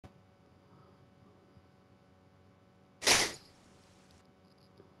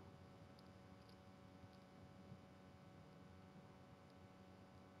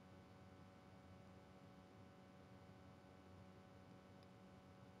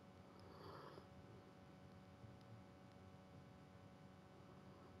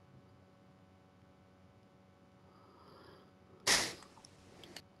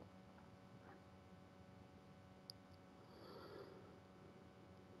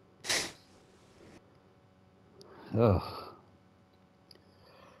Ugh.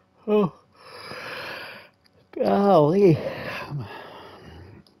 Oh, golly.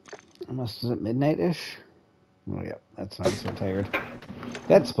 Almost at midnight-ish. Oh, yeah, that's why I'm so tired.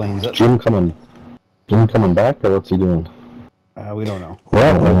 That explains it. Jim coming back, or what's he doing? We don't know.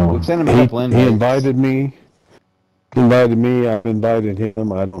 Well, we sent him a couple invites. He invited me. I've invited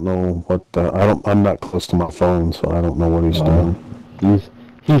him. I don't know what. I'm not close to my phone, so I don't know what he's doing.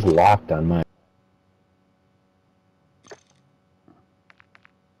 He's locked on mine.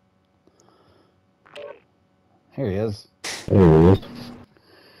 Here he is. There he is.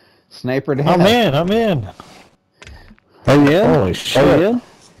 Sniper to I'm in. Are you in? Holy shit! Are you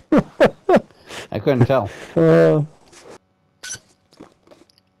in? I couldn't tell.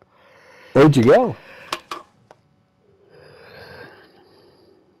 Where'd you go?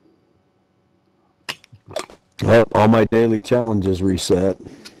 Well, all my daily challenges reset.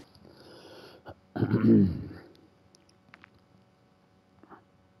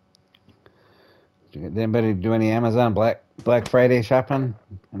 Did anybody do any Amazon Black Friday shopping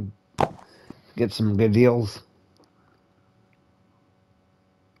and get some good deals?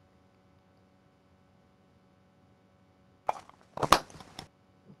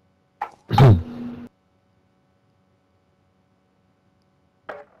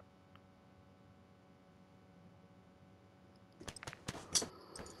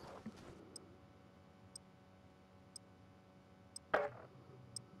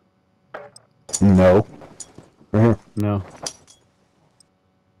 No. No.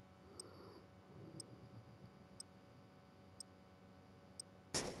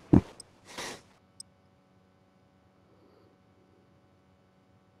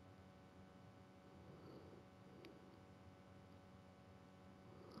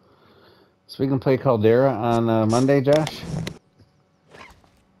 So we can play Caldera on Monday, Josh?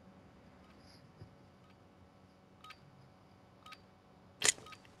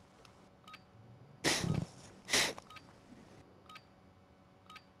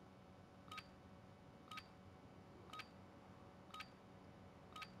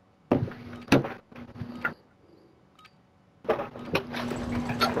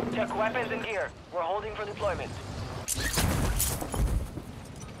 Check weapons and gear. We're holding for deployment.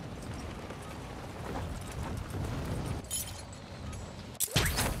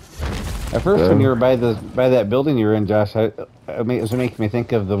 At first, when you were by that building you were in, Josh, it was making me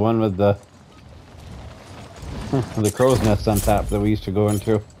think of the one with the crow's nest on top that we used to go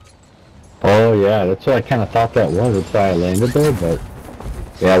into. Oh yeah, that's what I kind of thought that was. That's why I landed there, but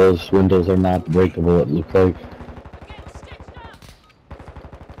yeah, those windows are not breakable. It looks like.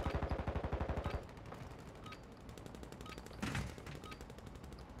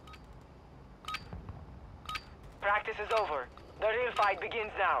 Practice is over. The real fight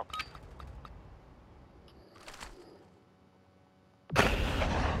begins now.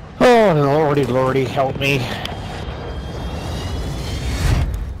 Oh, lordy, help me.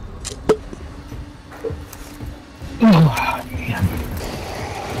 Oh, man.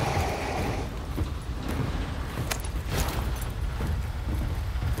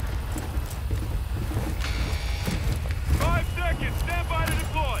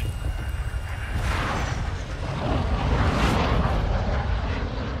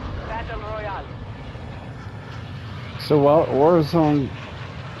 Battle Royale. So while Warzone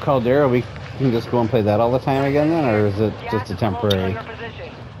Caldera, we can just go and play that all the time again then, or is it just a temporary?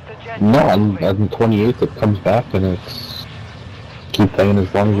 No, on the 28th it comes back and it's keep playing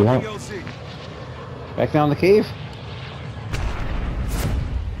as long as you want. Back down the cave?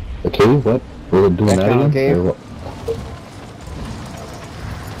 The cave? What? We're doing Back that down the again? cave? Or what?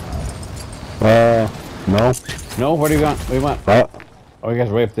 No. No? What do you want? What do you want? Oh, you guys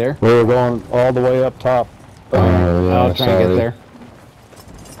are way up there? We were going all the way up top. Yeah, I'll try and get there.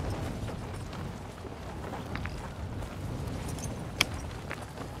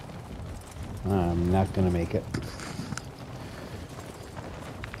 I'm not gonna make it.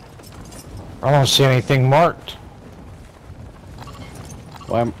 I don't see anything marked.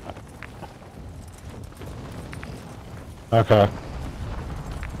 Well, Okay.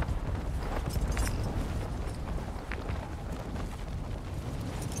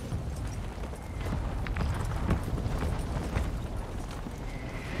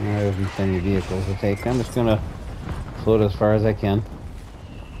 there isn't any vehicles to take. I'm just gonna float as far as I can.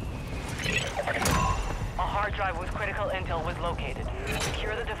 A hard drive with critical intel was located.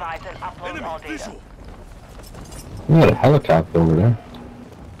 Secure the device and upload all data. We got a helicopter over there.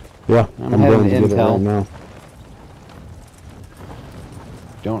 Yeah, I'm I'm heading going to get it intel. right now.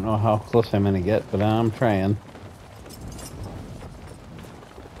 Don't know how close I'm gonna get, but I'm trying.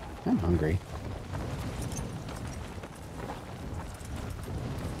 I'm hungry.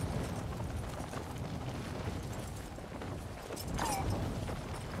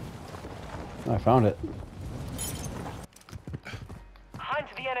 found it. Hunt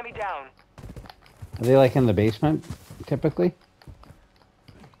the enemy down. Are they like in the basement, typically?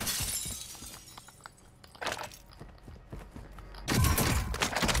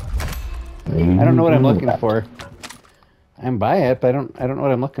 I don't know what I'm looking for. I'm by it, but I don't know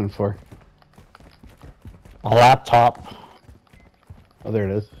what I'm looking for. A laptop. Oh, there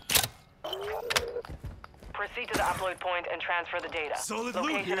it is. Proceed to the upload point and transfer the data. Solid loot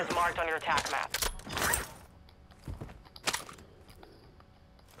Location here. is marked on your attack map.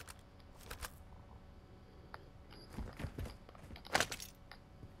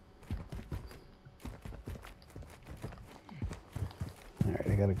 Alright,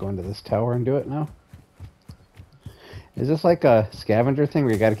 I gotta go into this tower and do it now. Is this like a scavenger thing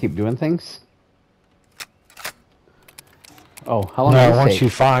where you gotta keep doing things? Oh, how long No, does once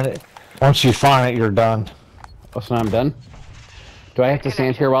this take? once you find it, you're done. Oh, so now I'm done? Do I have to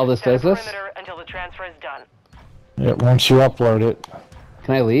stand here while this Set a does this? perimeter until the transfer is done. Yeah, once you upload it.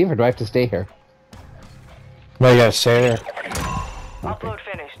 Can I leave or do I have to stay here? No, you gotta stay there. Upload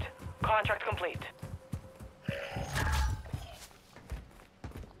finished. Contract complete.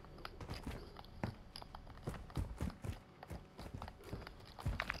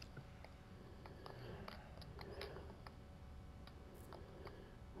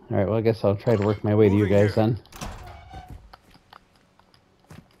 Alright, well I guess I'll try to work my way to you guys then.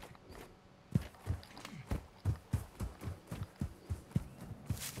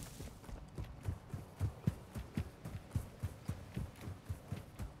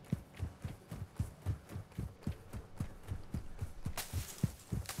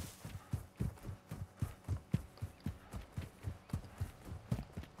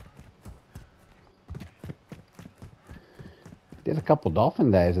 Did a couple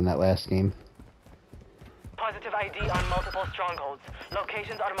dolphin dives in that last game. Positive ID on multiple strongholds.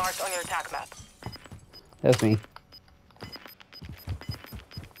 Locations are marked on your attack map. That's me.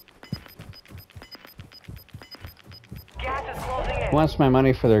 Gas is closing in. Who wants my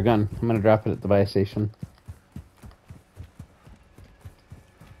money for their gun? I'm gonna drop it at the buy station.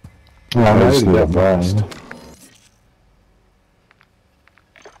 I I just already need a got vest.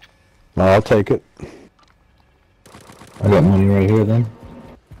 mine. I'll take it. I got money right here then.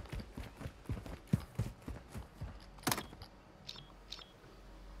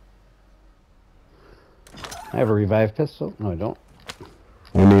 I have a revived pistol. No, I don't.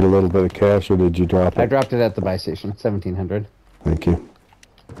 I need a little bit of cash, or did you drop it? I dropped it at the buy station. 1700. Thank you.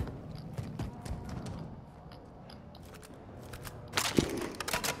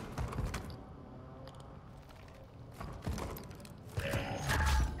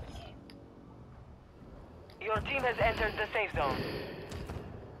 Your team has entered the safe zone.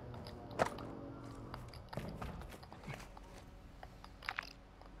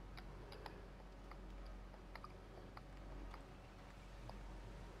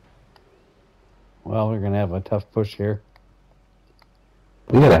 Well, we're gonna have a tough push here.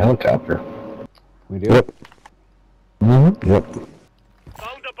 We got a helicopter. We do? Yep. Mm-hmm. Yep.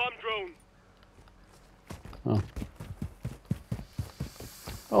 Found a bomb drone. Oh.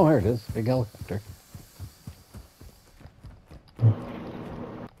 Oh, here it is. Big helicopter.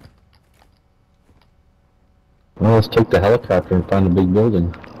 Well, let's take the helicopter and find a big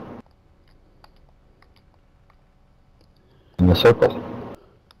building. In the circle.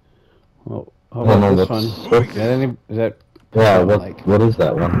 Well, how I don't about know this what's- one? Is that any? Is that? Yeah, something what, like? what is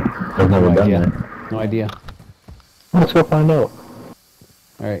that one? I've No never done idea. that. No idea. Let's go find out.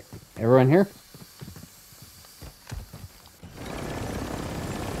 All right, everyone here?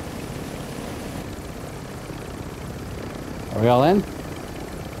 Are we all in?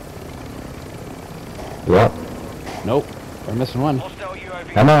 Yeah. Nope. We're missing one. Hostile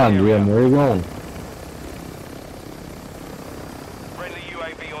UAV. Come on, area. Jim, where are you going? Friendly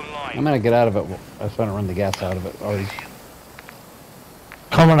UAV online. I'm gonna get out of it. I just want to run the gas out of it already.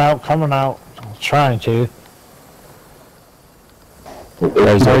 Coming out, coming out. I'm trying to.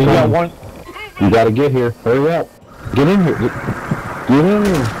 Guys, So you got coming. one. You gotta get here. Hurry up. Get in here. Get in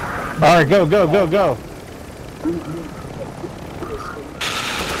here. Alright, go, go, go, go.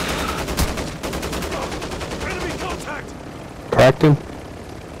 Enemy contact. Cracked him.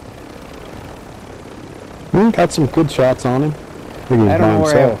 Got some good shots on him. I think he was I by don't know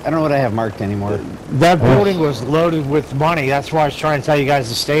where himself. I don't know what I have marked anymore. That building was loaded with money. That's why I was trying to tell you guys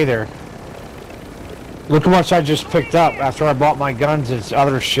to stay there. Look how much I just picked up after I bought my guns and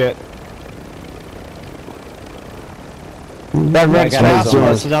other shit. That I red got it. castle,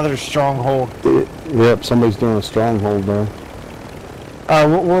 that's another stronghold. Yep, somebody's doing a stronghold there.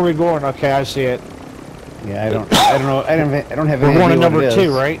 Where are we going? Okay, I see it. Yeah, I don't know. I don't have any We're going to idea what number it 2, is.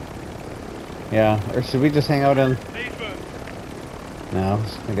 right? Yeah, or should we just hang out in... Nathan. No,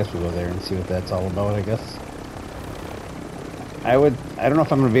 I guess we'll go there and see what that's all about, I guess. I don't know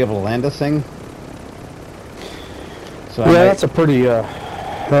if I'm going to be able to land this thing. So Yeah, that's a pretty, I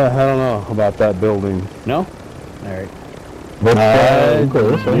don't know about that building. No? Alright.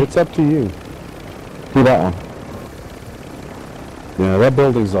 It's up to you. Do that one. Yeah, that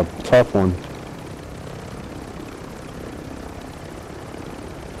building's a tough one.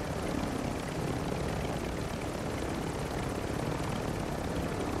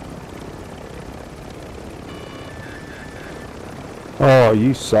 Oh,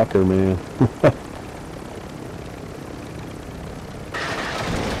 you sucker, man.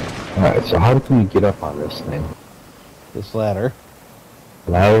 Alright, so how can we get up on this thing? This ladder.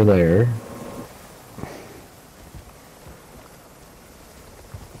 Ladder there.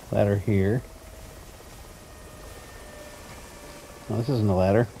 Ladder here. No, this isn't a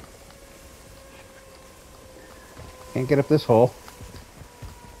ladder. Can't get up this hole.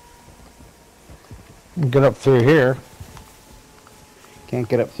 Get up through here. Can't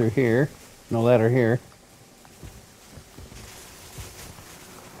get up through here. No ladder here.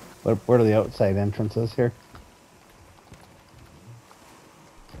 Where are the outside entrances here?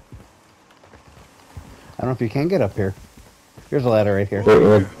 I don't know if you can get up here. Here's a ladder right here.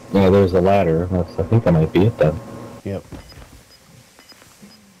 Yeah, there's a ladder. I think that might be it then. Yep.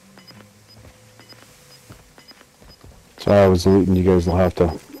 So I was looting. You guys will have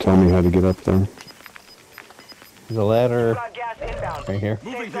to tell me how to get up there. There's a ladder Got gas inbound. right here.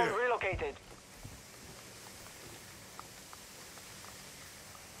 Moving Safe zone here. relocated.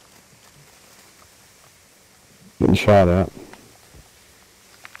 Getting shot at.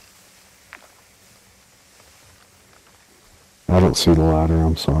 I don't see the ladder.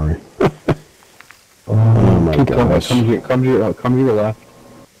 I'm sorry. Oh my Keep coming. gosh. Come to your left.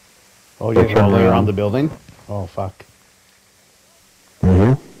 Oh, you have to turn go all the way around. around the building? Oh, fuck.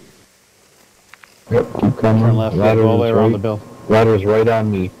 Mm-hmm. Yep, keep coming. Turn left, yeah, go all the way Ladder's around the right- building. Ladder's right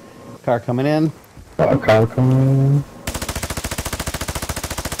on me. Car coming in. Got a car coming.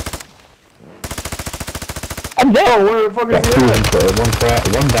 I'm down. Where the fuck Got is two he in at? crack. One crack.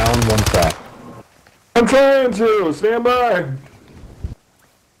 One down, one crack. I'm trying to. Stand by.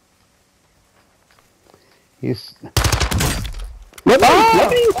 He's... Let me.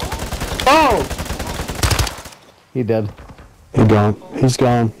 Oh! He dead. He's gone. He's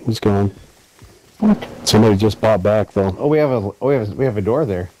gone. He's gone. Somebody just bought back though. Oh, we have a door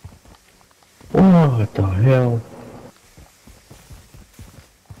there. What the hell?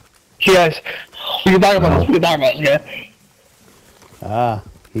 Yes. We can talk about this. We can talk about this, yeah. Ah,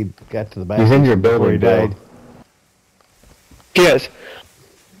 he got to the back. He's in your before he building, died. Yes.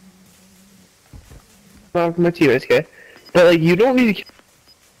 Not from my teammates, okay? But, like, you don't need to...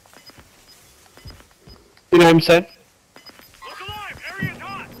 You know what I'm saying? Look alive. Area's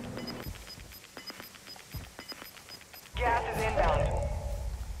hot. Gas is inbound.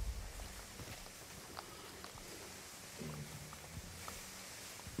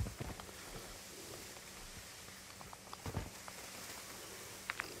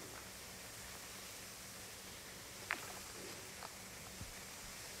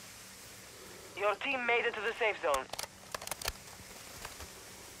 Your team made it to the safe zone.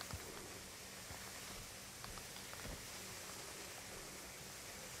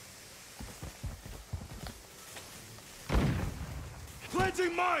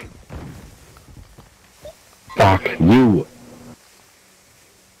 Planting mine. Fuck you.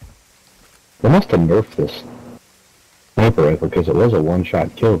 They must have nerfed this sniper rifle because it was a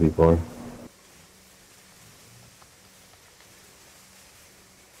one-shot kill before.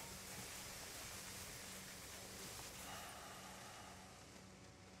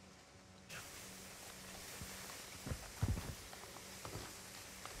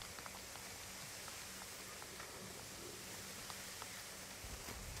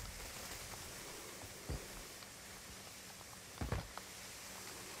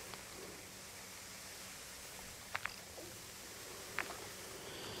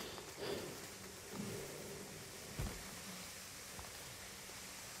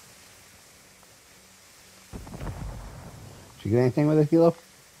 Did you get anything with it, Kilo?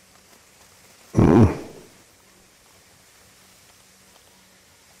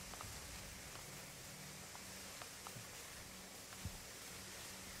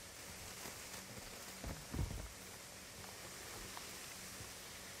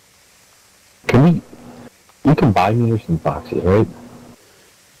 Can we can buy munitions boxes, right?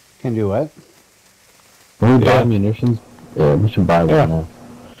 Can do what? Can we buy Yeah. munitions? Yeah, we should buy one Yeah. now.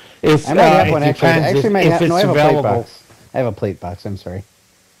 If, I might have it one actually. depends Actually, if, might if have, it's no, I have a plate available. box. I have a plate box. I'm sorry.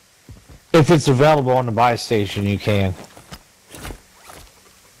 If it's available on the buy station, you can.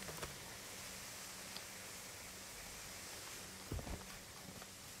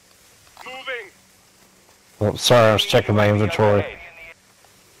 Moving. Oh, sorry, I was checking my inventory.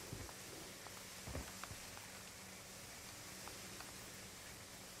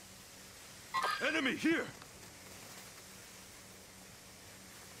 Enemy here.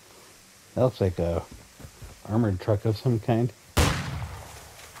 That looks like a armored truck of some kind.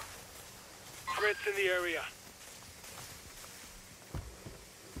 Threats in the area.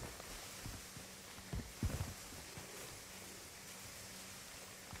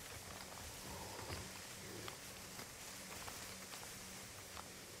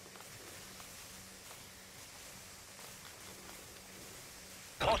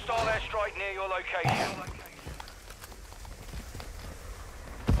 Hostile airstrike near your location.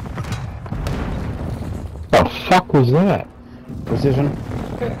 The fuck was that? Precision.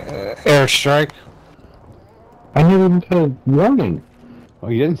 Airstrike. I never even put a warning. Oh,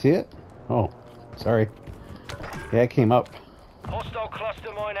 you didn't see it? Oh, sorry. Yeah, it came up. Hostile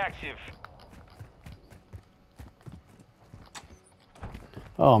cluster mine active.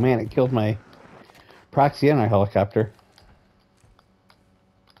 Oh man, it killed my proxy and our helicopter.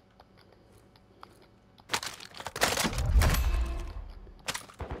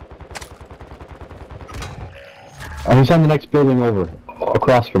 I was on the next building over,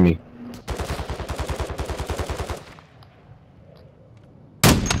 across from me.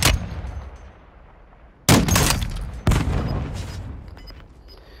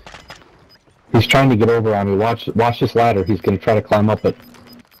 He's trying to get over on me. Watch this ladder. He's gonna try to climb up it.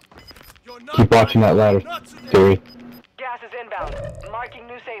 Keep watching that ladder, Theory. Gas is inbound. Marking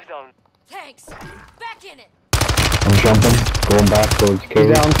new safe zone. Thanks. Back in it. I'm jumping, going back towards cave.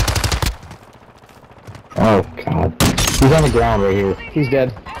 He's down. Oh god. He's on the ground right here. He's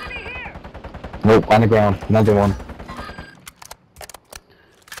dead. Nope, on the ground. Another one.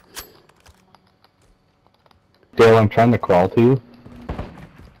 Dale, I'm trying to crawl to you.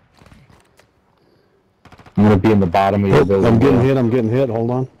 I'm gonna be in the bottom of your building. I'm getting hit,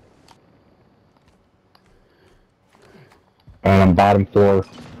 hold on. And I'm bottom floor.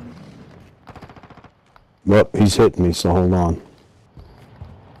 Yep, he's hitting me, so hold on.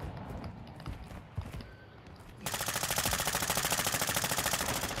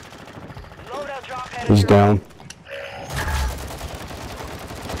 Loadout drop headed He's your down.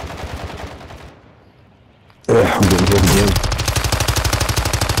 I'm getting hit again.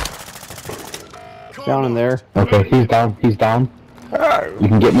 Down in there. Okay, he's down. He's down. You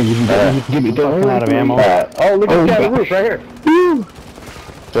can get me. You can get me. You can get me. Don't Fucking out of ammo. Oh, look at the roof right here.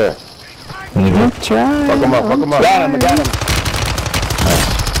 There. Fuck him up, fuck him up. Got him.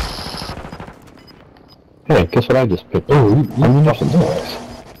 Hey, guess what I just picked? Oh, ammunition. Nice.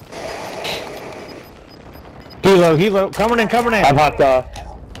 Helo, coming in. I'm hot dog.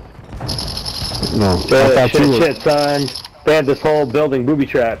 No, I thought you were. Shit, son. They had this whole building booby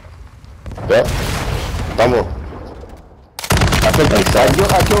trap. Yep. Vamos.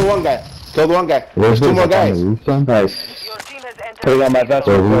 I killed one guy. Killed one guy. Where's There's two more guys. on the roof, son? Nice. Your team has entered. Putting on my vest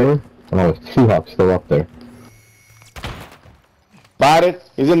So real quick. over? Oh, Seahawk's still up there. Spotted.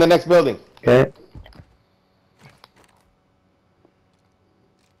 He's in the next building. Okay.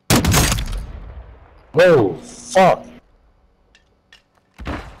 Whoa, fuck.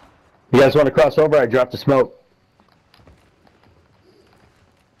 You guys want to cross over? I dropped the smoke.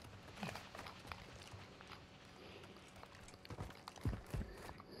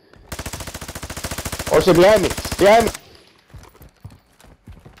 Also behind me. Behind me.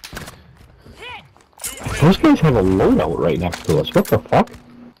 Those guys have a loadout right next to us. What the fuck?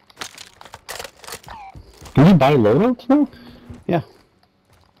 Can you buy loadouts now? Yeah.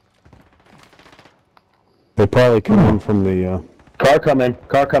 They probably come in from the, Car coming.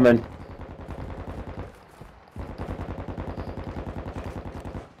 Car coming.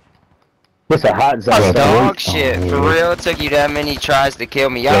 What's a hot zone? Yeah, Dog great. shit, Oh, for yeah. real? It took you that many tries to kill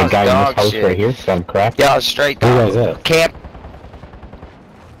me. Y'all That was guy in dog this house shit. right here, got cracked. Y'all was straight Who dog. was that? Camp.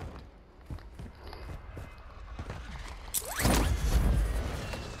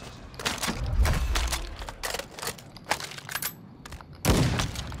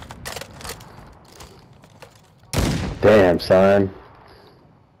 Damn, son.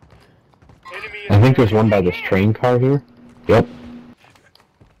 I think there's one by this train car here. Yep.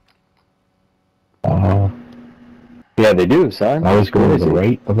 Yeah, they do, son. I was going to the Crazy.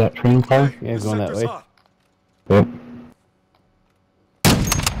 right of that train car. Yeah, going that way. Yep.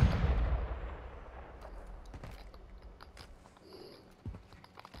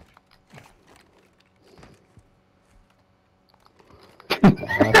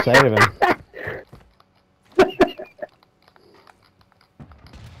 Outside of him.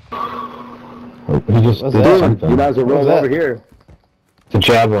 Oh, he just What's did that? something. You might as well What was roll that? over here. It's a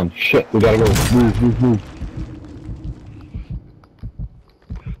javelin. Shit, we gotta go. Move, move, move.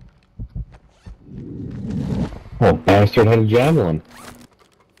 Oh, bastard had a javelin.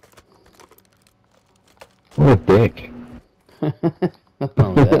 What a dick. What's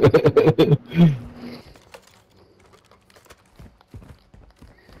wrong with that?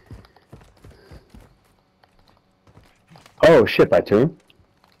 Oh shit, by two.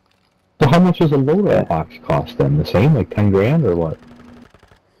 So how much does a loadout box cost then? The same? Like 10 grand or what?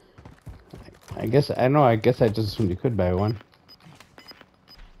 I guess, I don't know, I guess I just assumed you could buy one.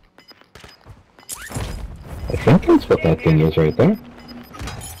 I think that's what that thing is right there.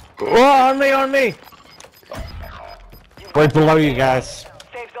 Oh, on me, on me! Right below you guys.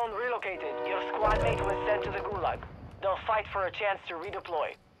 Safe zone relocated. Your squad mate was sent to the gulag. They'll fight for a chance to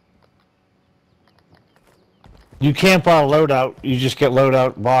redeploy. You can't buy a loadout. You just get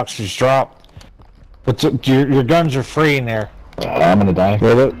loadout boxes dropped. But your guns are free in there. I'm gonna die.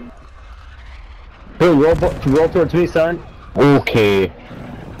 Roll it. Hey, roll towards me, son. Okay.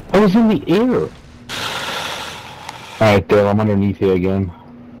 I was in the air. Alright, Dale, I'm underneath you again.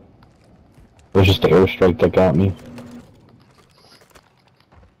 It was just the airstrike that got me.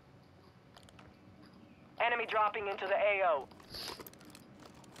 Enemy dropping into the AO.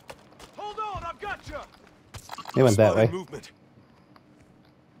 Hold on, I've got you. They went that way. Movement.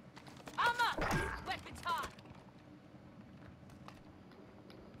 I'm up. Weapons hot.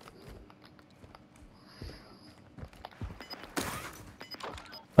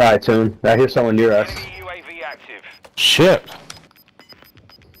 Alright, Toon. I hear someone near us. Enemy UAV active. Shit.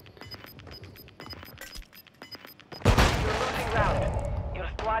 You're losing ground. Your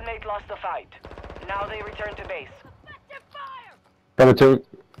squad mate lost the fight. Now they return to base. Effective fire. Coming, Toon.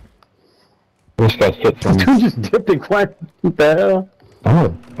 This guy's hit from... Toon just dipped and climbed. What the hell?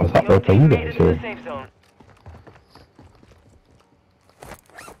 Oh, I thought Your that's how you team made guys it to the did. safe zone.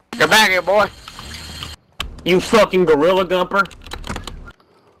 Come back here, boy. You fucking gorilla gumper.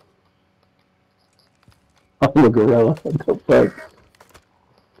 I'm a gorilla. What the fuck?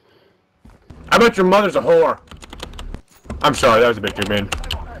 I bet your mother's a whore. I'm sorry, that was a bit too mean.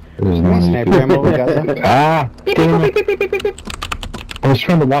 There's no need Sniper to- ammo, we got that. Ah, damn it. I was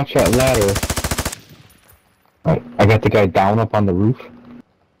trying to watch that ladder. Right, I got the guy down up on the roof.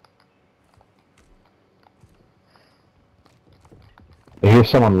 I hear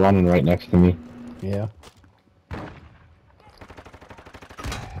someone running right next to me. Yeah.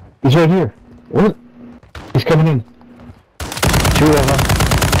 He's right here. What? He's coming in. Two of them.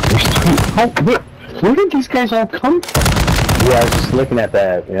 There's three. Where did these guys all come from? Yeah, I was just looking at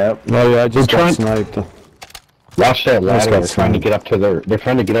that. Yep. Oh yeah, I just They're got trying- sniped. Watch that ladder. got They're trying to some. get up to their. They're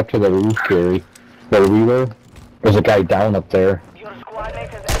trying to get up to the roof, Gary. Where we were. There's a guy down up there. Your squad mate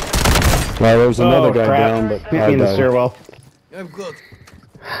has entered. Well, there was another Oh, guy crap. down, but Hit me in the stairwell. I'm good.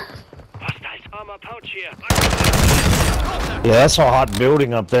 Hostile armor pouch here. Yeah, that's a hot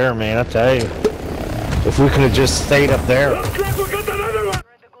building up there, man, I tell you. If we could have just stayed up there. You're in the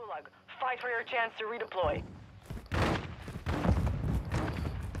gulag. Fight for your chance to redeploy.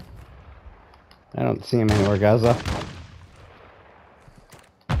 I don't see him anywhere, Gaza.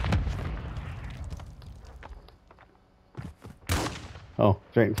 Oh,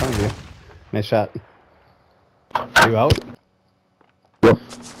 it's right in front of you. Nice shot. You out? Yep.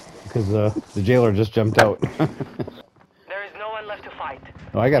 Because the jailer just jumped out. There is no one left to fight.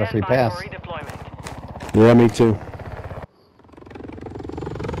 Oh, I got a Stand free by pass. for redeployment. yeah, me too.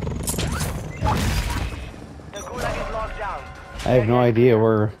 The gulag is locked down. I have no idea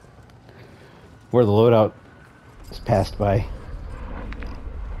where the loadout is passed by.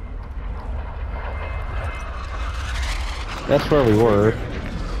 That's where we were.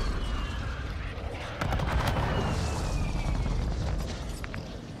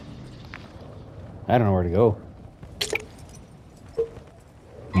 I don't know where to go.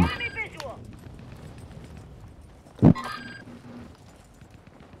 Enemy visual.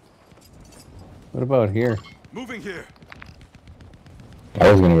 What about here? Moving here.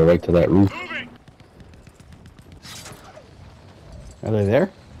 I was gonna go right to that roof. Moving. Are they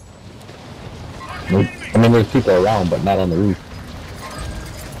there? Nope. I mean, there's people around, but not on the roof.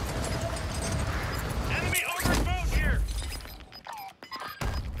 Enemy overboard here.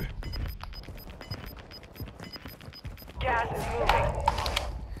 Gas is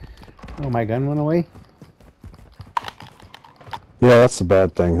moving. Oh, my gun went away? Yeah, that's the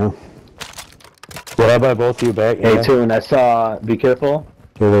bad thing, huh? Did I buy both of you back? Hey, Yeah. Toon, I saw. Be careful.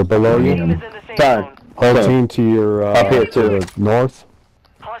 Okay, they're below Team you. is in the safe Son. zone. Whole Okay. team to your Up here, to too. the north.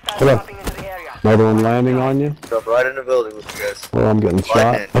 Hostiles Come on. dropping into the area. Another one landing on you. Jump right in the building with you guys. Oh, I'm getting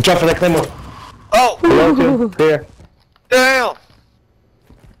shot. Watch out for that Claymore. Oh! Hello, kid. Here. Damn!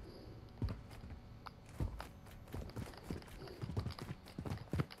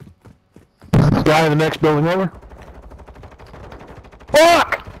 Guy in the next building over.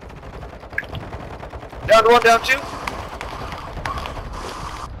 Fuck! Down one, down two.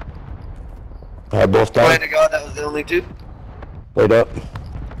 Both Pray down. to God that was the only two. Wait up.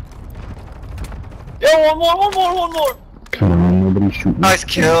 Yo, one more! Come on, nobody's shooting. Nice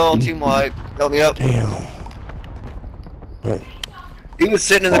kill, team wipe. Help me up. Damn. Right. He was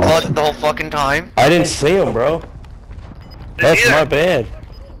sitting in the closet the whole fucking time. I didn't see him, bro. That's my bad.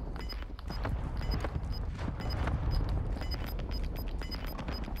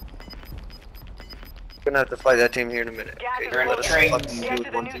 Gonna have to fight that team here in a minute. Gas Okay, is let us closing in. fucking Get do to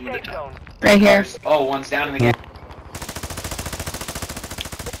it the one new team at a safe time. zone. Right here. Oh, one's down in the game.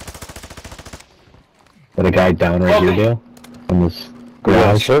 Got a guy down right here, Dale. On this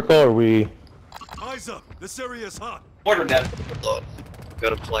garage. Circle, or we? Eyes up. This area is hot. Order dead. Look,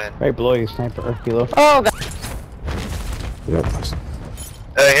 got a plan. Right below you, sniper or kilo. Oh, God. Yep.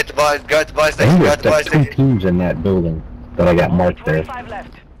 Hey, hit the buy, got the buy I station, think got the buy there's two station. teams in that building that I got Only marked there. 25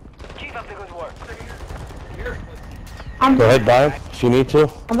 left. Keep up the good work. I'm, Go ahead, buy him if you need to.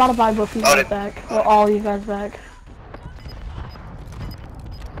 I'm about to buy both you Got guys it. back. Well, all you guys back.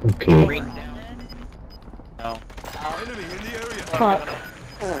 Okay. Green down. No. Enemy in the area. Fuck.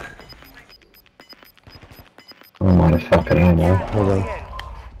 I'm out of fucking ammo. Gas Hold moving on. in.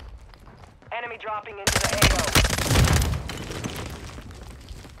 Enemy dropping into the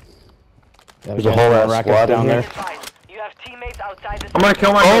There's a whole ass squad down in there. here. AO. Advise, you have teammates outside the I'm gonna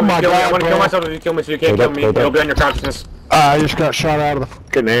kill myself. Oh my if you kill me. God, I'm gonna bro. kill myself if you kill me, so you can't Hold kill up, me. hold up. It'll be on your consciousness. I just got shot out of the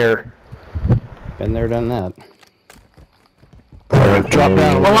fucking air. Been there, done that. Alright, drop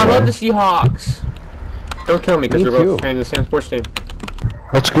down. Oh, I love the Seahawks. Don't kill me, because Me we're both too. fans of the same sports team.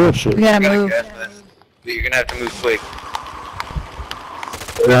 That's good shit. We gotta Got a move. gas vest. But you're gonna have to move quick.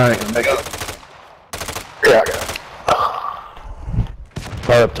 Alright. I go. Yeah, I got it.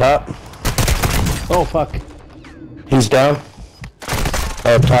 Right up top. Oh fuck! He's down.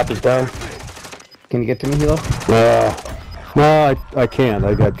 Right up top is down. Can you get to me, Hilo? No, I can't.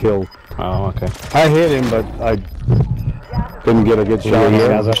 I got killed. Oh, okay. I hit him, but I couldn't get a good shot.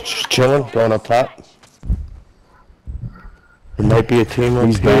 Here, on him. just chilling, going up top. There might be a team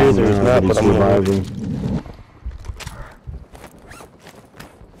He's upstairs, down there's now, not, but but he's I'm gonna surviving.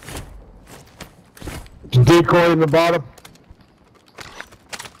 Decoy in the bottom.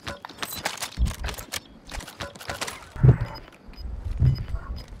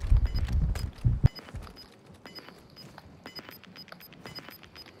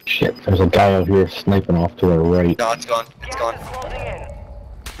 Shit, there's a guy out here sniping off to our right. No, it's gone. It's Gas gone. is closing in.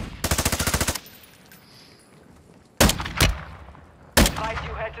 Advise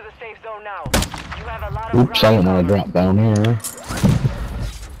you head to the safe zone now. You have a lot of Oops, I don't want to drop down here.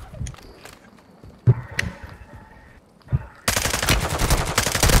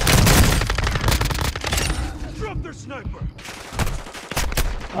 Drop their sniper.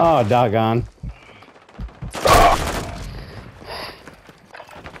 Oh, doggone.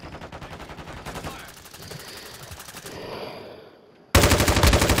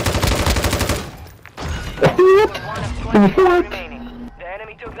 One of 20 remaining. The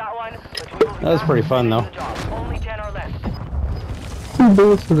enemy took that one, but we will be That was back pretty to fun, finish though. the job. Only 10 are left. 2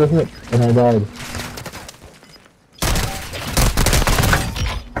 bullets to the hip, and I died.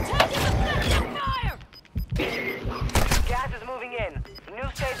 Gas is moving in. New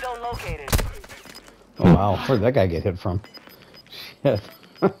safe zone located. Oh wow, where'd that guy get hit from? Shit.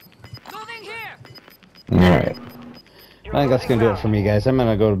 Moving here. Alright. You're I think that's losing gonna do it ground. for me, guys. I'm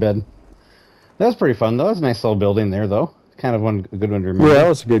gonna go to bed. That was pretty fun, though. That was a nice little building there, though. Kind of a good one to remember. Yeah, that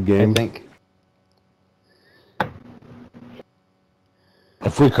was a good I game. think.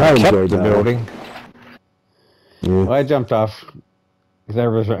 If we could I have kept enjoyed the that building. Yeah. Well, I jumped off because I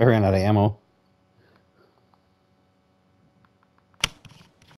ran out of ammo.